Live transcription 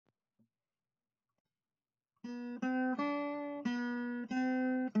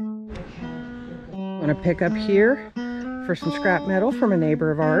I'm gonna pick up here for some scrap metal from a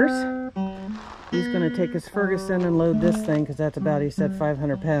neighbor of ours. He's gonna take his Ferguson and load this thing because that's about, he said,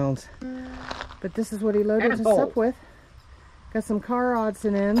 500 pounds. But this is what he loaded us up with. Got some car odds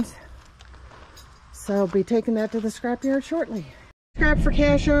and ends. So I'll be taking that to the scrapyard shortly. Scrap for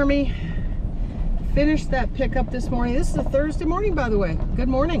Cash Army. Finished that pickup this morning. This is a Thursday morning, by the way. Good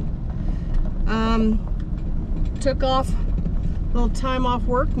morning. Took off a little time off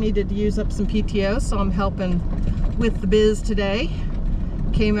work. Needed to use up some PTO, so I'm helping with the biz today.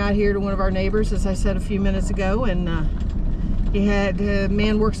 Came out here to one of our neighbors, as I said a few minutes ago, and he had,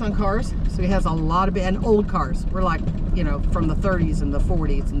 man works on cars, so he has a lot of, and old cars. We're like, you know, from the 30s and the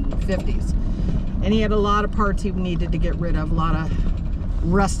 40s and 50s. And he had a lot of parts he needed to get rid of, a lot of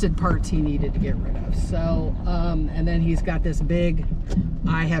rusted parts he needed to get rid of. So, and then he's got this big,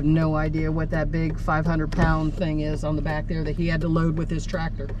 I have no idea what that big 500-pound thing is on the back there that he had to load with his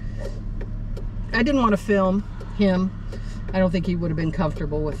tractor. I didn't want to film him. I don't think he would have been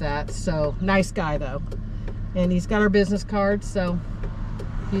comfortable with that. So, nice guy though. And he's got our business card, so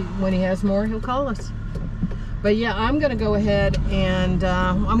when he has more, he'll call us. But yeah, I'm gonna go ahead and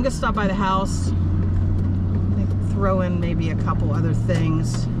I'm gonna stop by the house, throw in maybe a couple other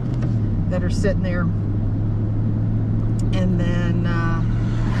things that are sitting there, and then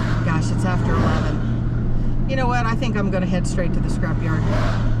gosh, it's after 11. You know what, I think I'm gonna head straight to the scrapyard.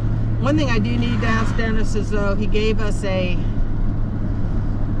 One thing I do need to ask Dennis is, though, he gave us a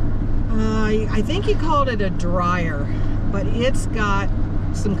I think he called it a dryer, but it's got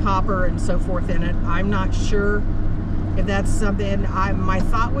some copper and so forth in it. I'm not sure if that's something. My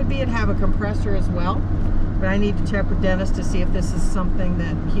thought would be it'd have a compressor as well, but I need to check with Dennis to see if this is something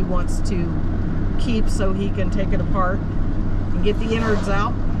that he wants to keep so he can take it apart and get the innards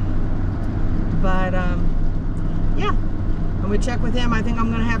out. But yeah, I'm gonna check with him. I think I'm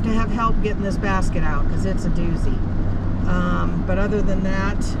gonna have help getting this basket out because it's a doozy. But other than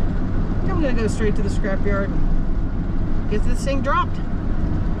that, I'm gonna go straight to the scrapyard and get this thing dropped.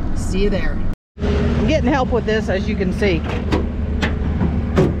 See you there. I'm getting help with this, as you can see.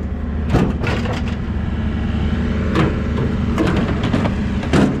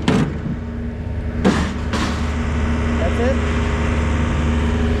 That's it.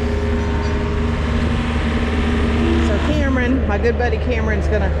 So Cameron, my good buddy Cameron's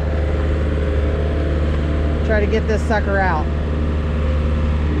gonna try to get this sucker out.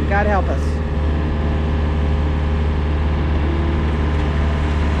 God help us.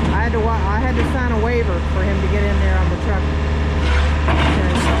 I had to sign a waiver for him to get in there on the truck.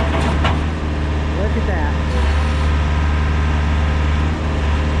 Look at that.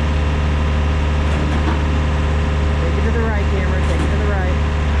 Take it to the right, Cameron. Take it to the right.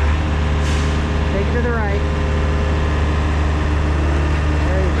 Take it to the right.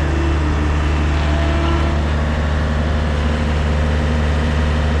 There you go.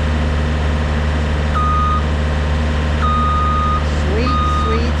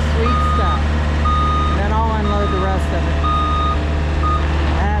 Sweet stuff. And then I'll unload the rest of it.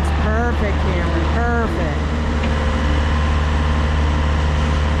 That's perfect, Cameron. Perfect.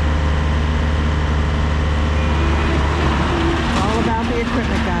 It's all about the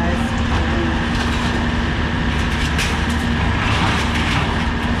equipment, guys.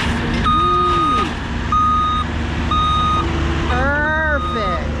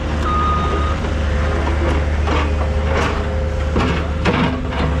 Perfect.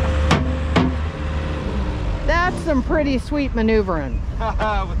 Some pretty sweet maneuvering.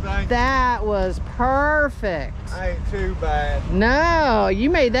 Well, thank you. That was perfect. Ain't too bad. No, you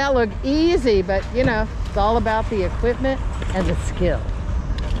made that look easy, but you know, it's all about the equipment and the skill.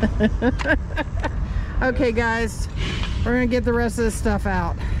 Okay guys, we're gonna get the rest of this stuff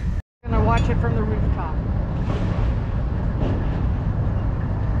out. I'm gonna watch it from the rooftop.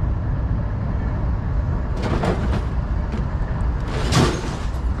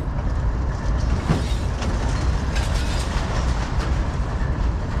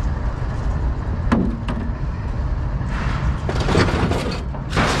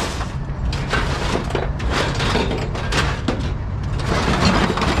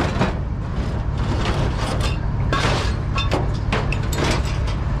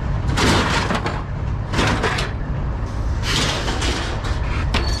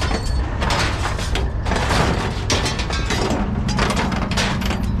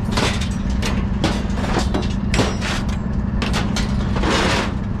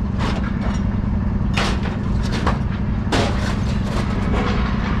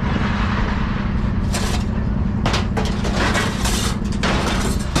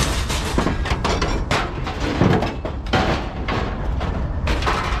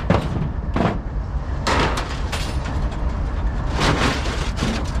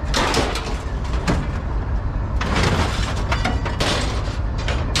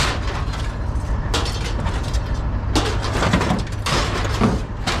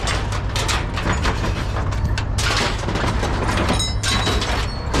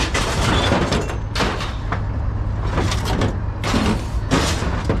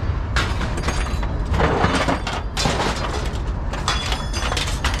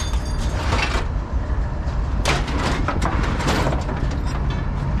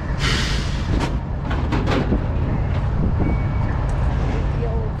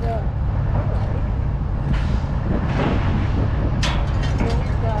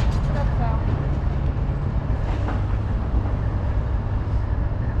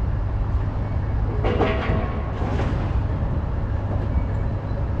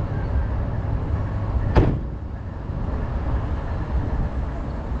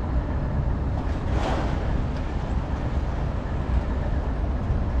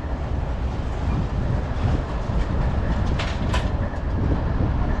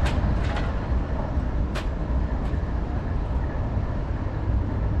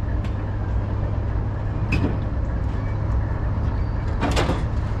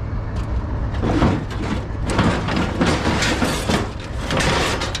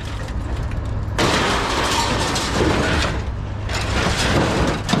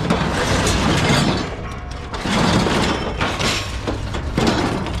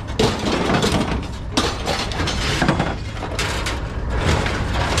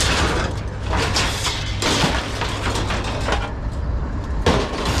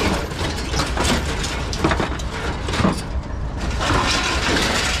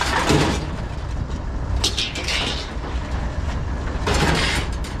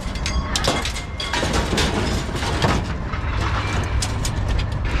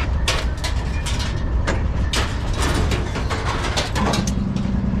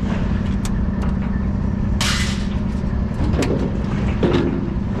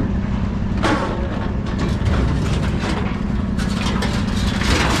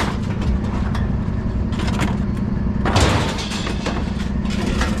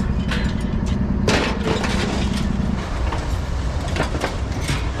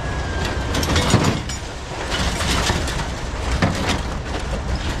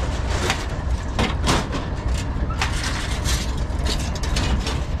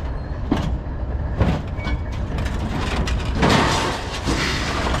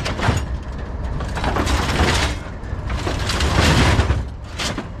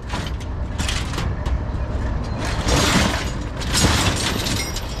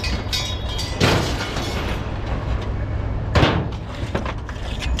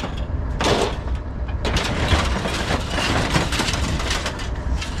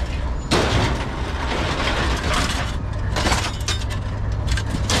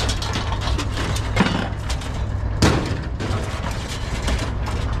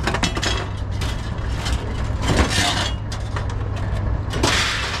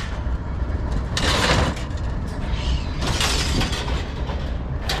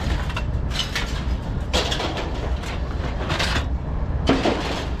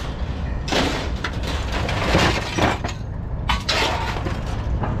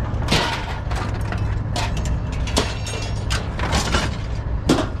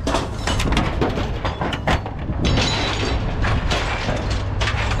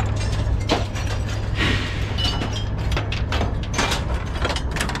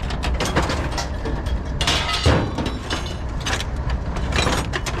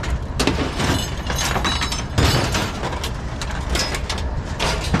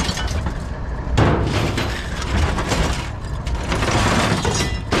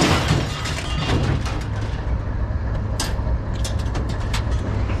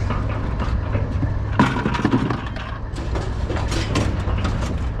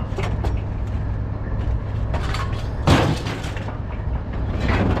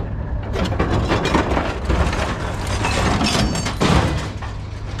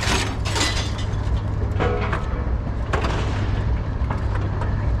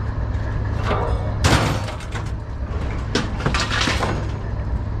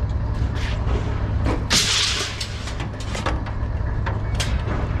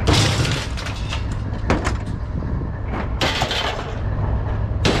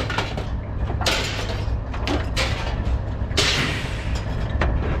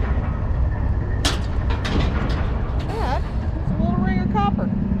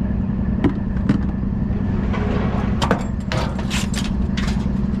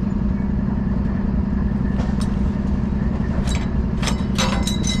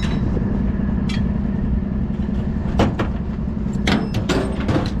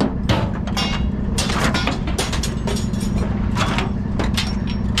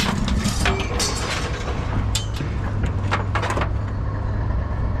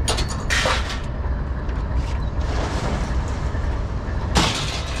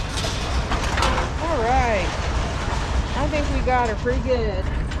 pretty good.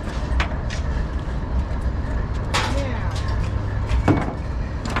 Yeah.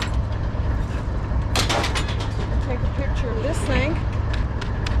 Take a picture of this thing.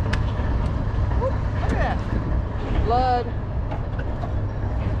 Whoop, look at that. Blood.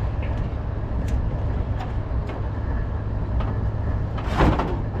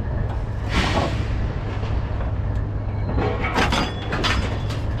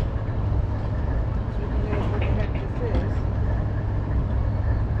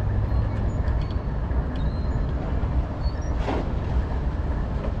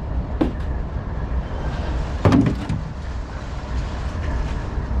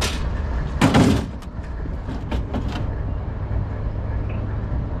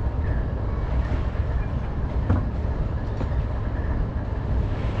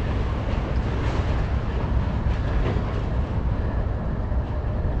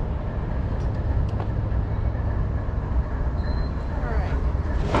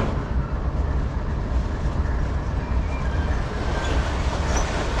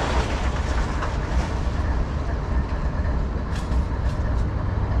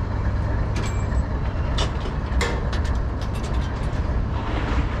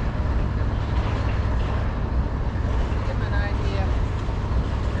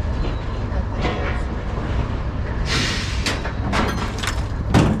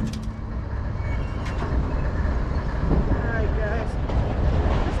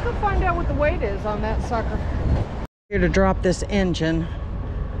 Is on that sucker. Here to drop this engine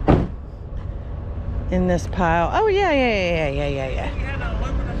in this pile. Oh yeah.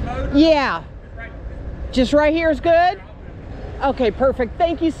 Yeah. Just right here is good? Okay, perfect.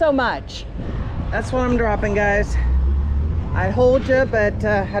 Thank you so much. That's what I'm dropping, guys. I'd hold you, but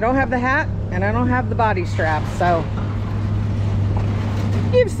I don't have the hat and I don't have the body strap, so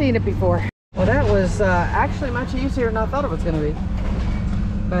you've seen it before. Well, that was actually much easier than I thought it was going to be.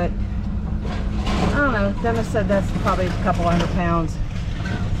 But I don't know, Dennis said that's probably a couple 100 pounds.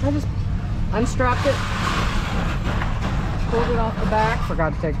 I just unstrapped it, pulled it off the back,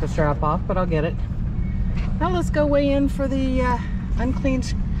 forgot to take the strap off, but I'll get it. Now let's go weigh in for the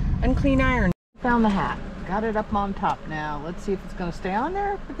unclean iron. Found the hat, got it up on top now. Let's see if it's gonna stay on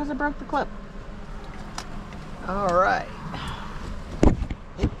there because I broke the clip. All right.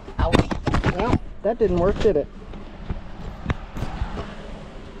 Ouch. Well, that didn't work, did it?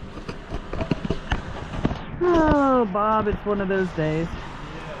 Oh, Bob, it's one of those days.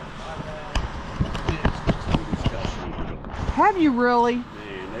 Have you really?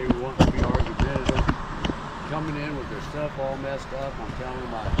 Man, they want to be argumentative, coming in with their stuff all messed up. I'm telling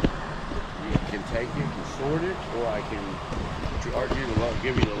them you can take it, can sort it, or I can charge you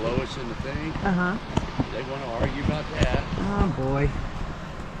give you the lowest in the thing. They want to argue about that. Oh boy.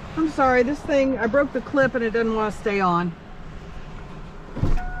 I'm sorry, this thing, I broke the clip and it doesn't want to stay on.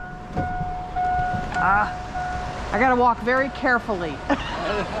 I gotta walk very carefully.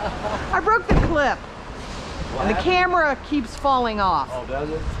 I broke the clip. And the camera keeps falling off. Oh, does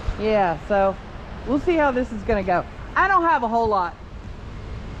it? Yeah, so we'll see how this is gonna go. I don't have a whole lot.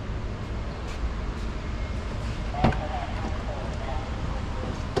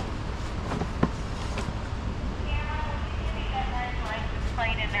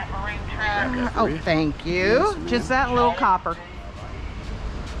 Oh, thank you. Yes, just that little copper.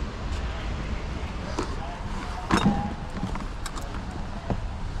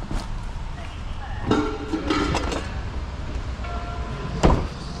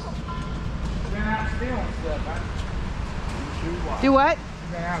 Do what?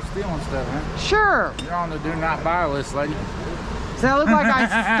 You've been out stealing stuff, huh? Sure. You're on the do not buy list, lady. Does that look like I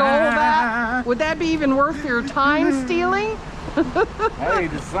stole that? Would that be even worth your time stealing? Hey,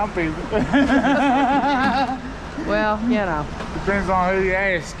 to some people. Well, you know. Depends on who you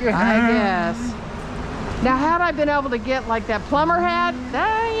ask. I guess. Now, had I been able to get like that plumber hat,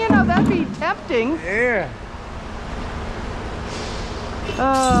 you know, that'd be tempting. Yeah.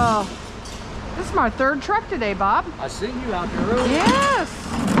 Oh, this is my third truck today, Bob. I seen you out there earlier. Yes.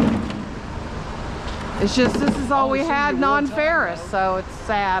 It's just this is all we had non-ferrous, so it's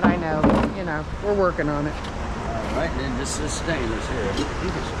sad, I know. But, you know, we're working on it. All right, then this is stainless here.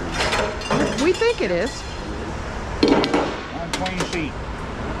 We think it is. Unclean sheet.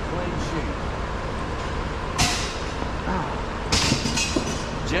 Clean sheet.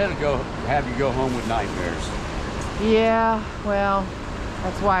 Oh. Jed will have you go home with nightmares. Yeah, well,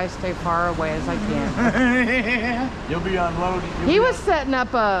 that's why I stay far away as I can. You'll be unloaded. He was setting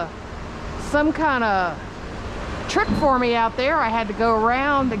up some kind of trick for me out there. I had to go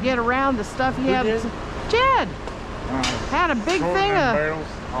around to get around the stuff he had. did? Jed had a big Sorting thing them of barrels.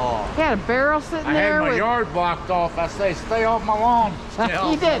 Oh. He had a barrel sitting I had there my with... yard blocked off. I say, stay off my lawn.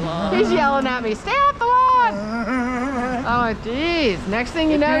 He did. He's yelling at me, stay off the lawn. Oh, geez. Next thing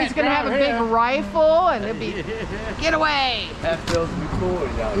you know, he's going to have a big rifle and it'll be, get away. That fills me cool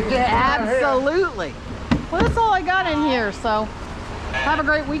out here. Absolutely. Well, that's all I got in here, so have a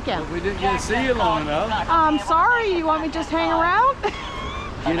great weekend. We didn't get to see you long enough. I'm sorry, you want me to just hang around?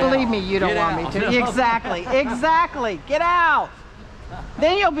 Believe me, you don't want me to. Exactly, exactly. Get out.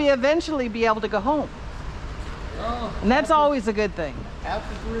 Then you'll eventually be able to go home. And that's always a good thing.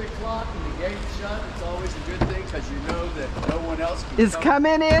 After 3 o'clock and the gate's shut, it's always a good thing because you know that no one else can Is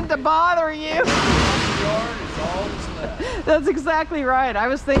coming in to bother you. Yard is always left. That's exactly right. I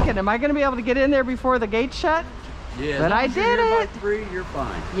was thinking, am I going to be able to get in there before the gate's shut? Yeah, but I did it. By 3, you're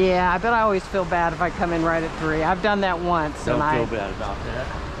fine. Yeah, I bet I always feel bad if I come in right at 3. I've done that once. Don't and feel bad about that.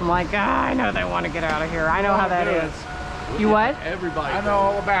 I'm like, I know they want to get out of here. I know how that is. You what? Everybody. I know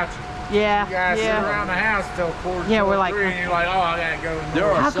all about you. Yeah, You guys sit around the house till quarter Yeah, to we're like, 3 and you're like, oh, I gotta go. There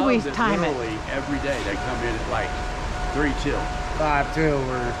are How some can we that time it? literally every day they come in at like 3 till 5 till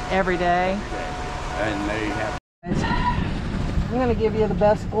or every day. and they have. I'm going to give you the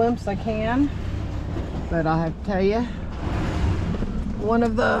best glimpse I can, but I have to tell you, one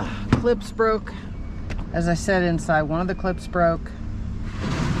of the clips broke. As I said inside, one of the clips broke.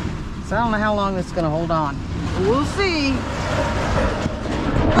 So I don't know how long it's going to hold on. We'll see.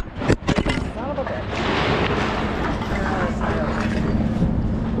 Son of a bitch.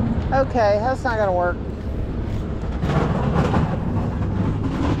 Okay, that's not going to work.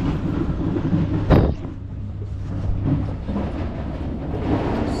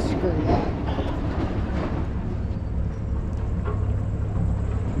 Screw that.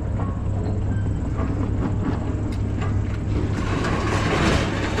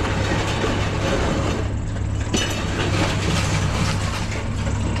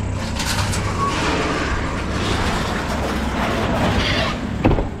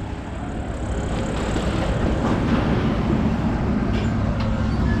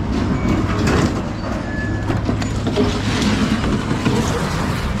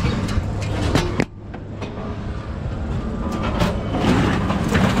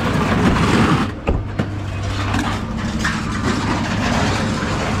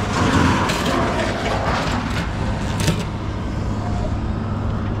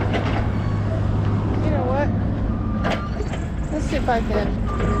 If I can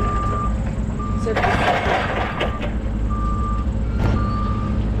sit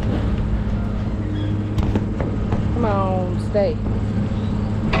come on, stay.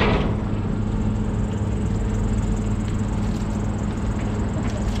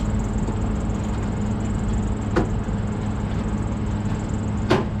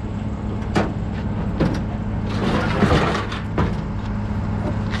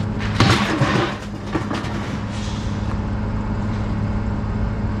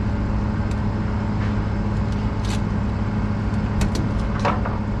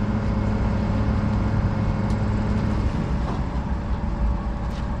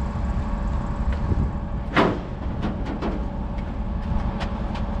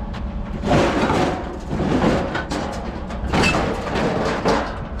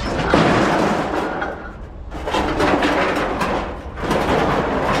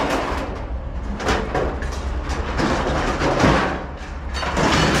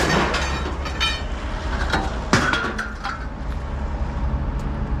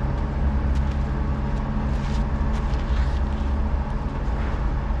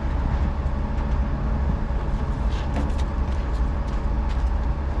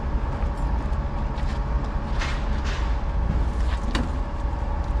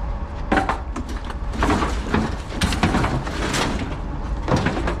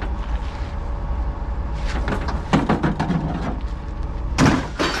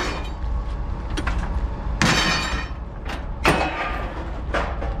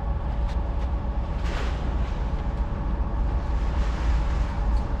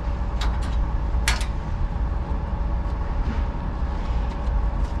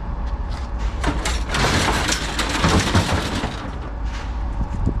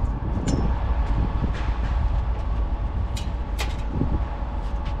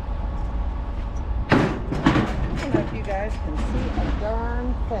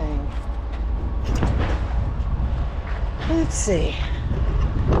 Let's see.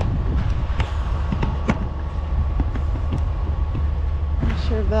 Not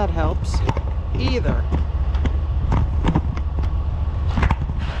sure if that helps either.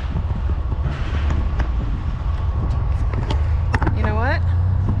 You know what?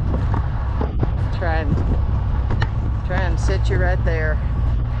 Try and sit you right there.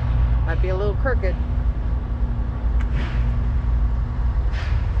 might be a little crooked.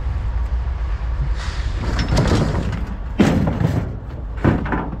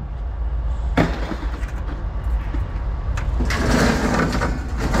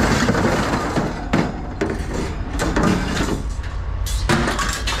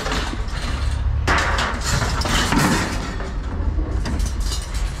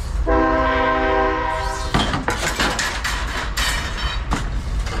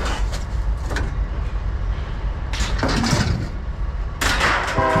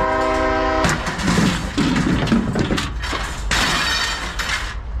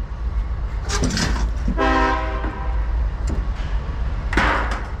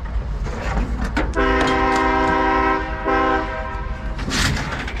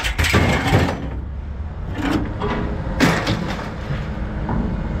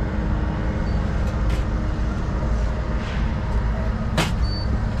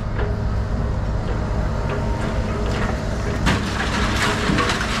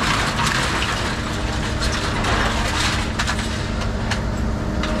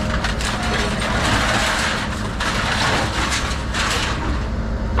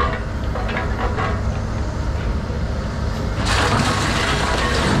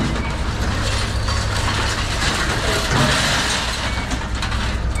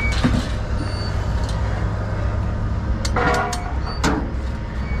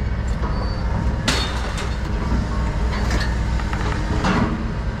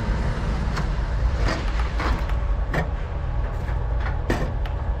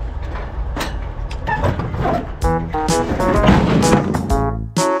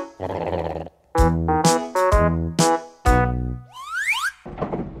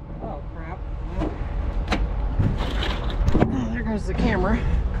 The camera,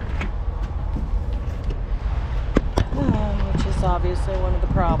 which is obviously one of the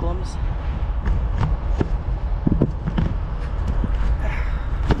problems.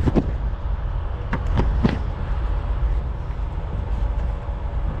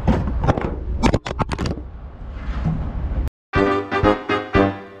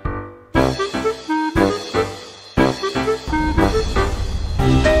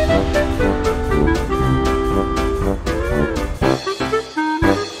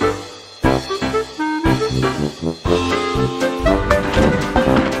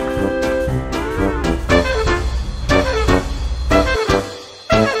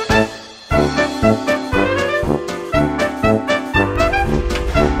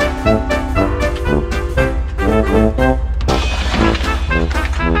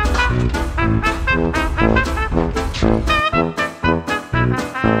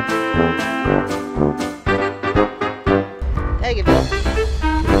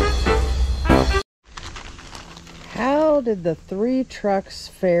 How did the 3 trucks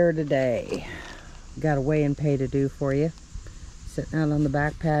fare today? Got a weigh and pay to do for you. Sitting out on the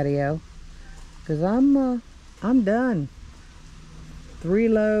back patio, because I'm done. 3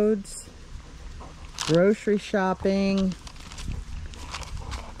 loads, grocery shopping,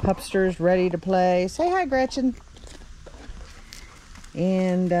 Pupster's ready to play. Say hi, Gretchen.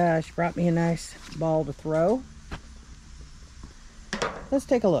 And she brought me a nice ball to throw. Let's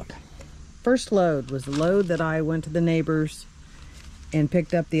take a look. First load was the load that I went to the neighbors and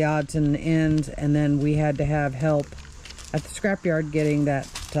picked up the odds and ends, and then we had to have help at the scrapyard getting that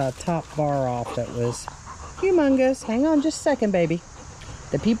top bar off that was humongous. Hang on just a second, baby.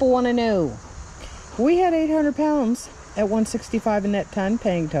 The people want to know. We had 800 pounds at 165 a net ton,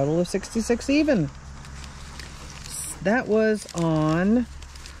 paying a total of 66 even. That was on,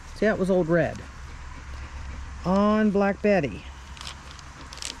 see, that was Old Red. On Black Betty,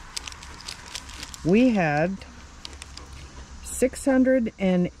 we had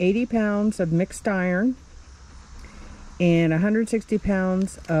 680 pounds of mixed iron and 160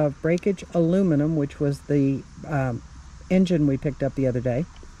 pounds of breakage aluminum, which was the engine we picked up the other day,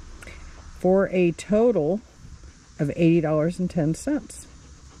 for a total of $80.10.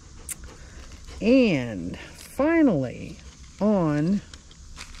 And finally, on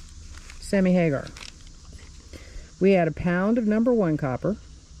Sammy Hagar, we had a pound of number 1 copper,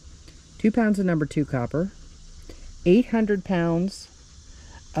 2 pounds of number 2 copper, 800 pounds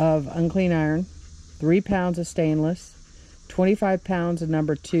of unclean iron, 3 pounds of stainless, 25 pounds of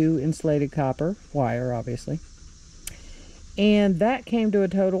number 2 insulated copper, wire obviously, and that came to a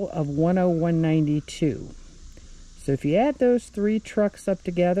total of 101.92. So if you add those 3 trucks up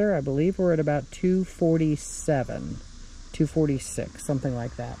together, I believe we're at about 247, 246, something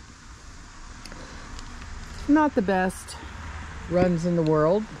like that. Not the best runs in the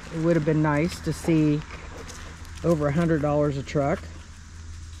world. It would have been nice to see over $100 a truck.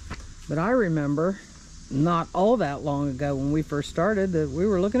 But I remember not all that long ago when we first started that we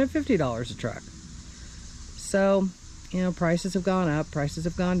were looking at $50 a truck. So, you know, prices have gone up, prices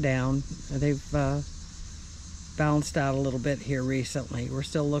have gone down. They've balanced out a little bit here recently. We're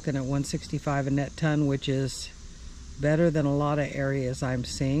still looking at 165 a net ton, which is better than a lot of areas I'm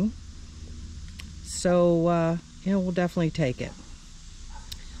seeing. So, you know, we'll definitely take it.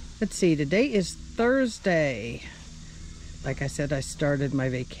 Let's see, today is Thursday. Like I said, I started my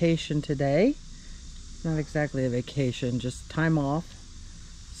vacation today. Not exactly a vacation, just time off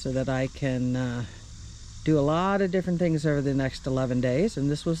so that I can do a lot of different things over the next 11 days, and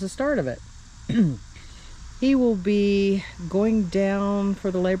this was the start of it. He will be going down for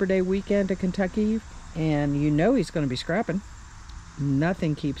the Labor Day weekend to Kentucky, and you know he's going to be scrapping.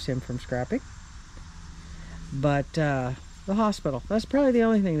 Nothing keeps him from scrapping. But the hospital, that's probably the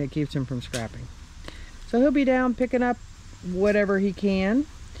only thing that keeps him from scrapping. So he'll be down picking up whatever he can.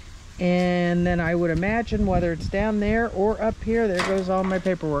 And then I would imagine whether it's down there or up here, there goes all my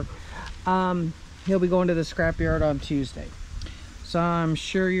paperwork. He'll be going to the scrapyard on Tuesday. So I'm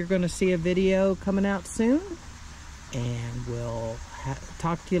sure you're going to see a video coming out soon. And we'll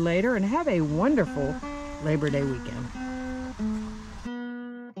talk to you later, and have a wonderful Labor Day weekend.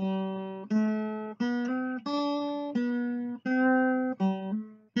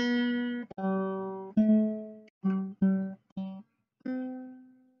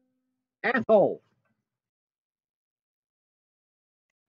 Asshole.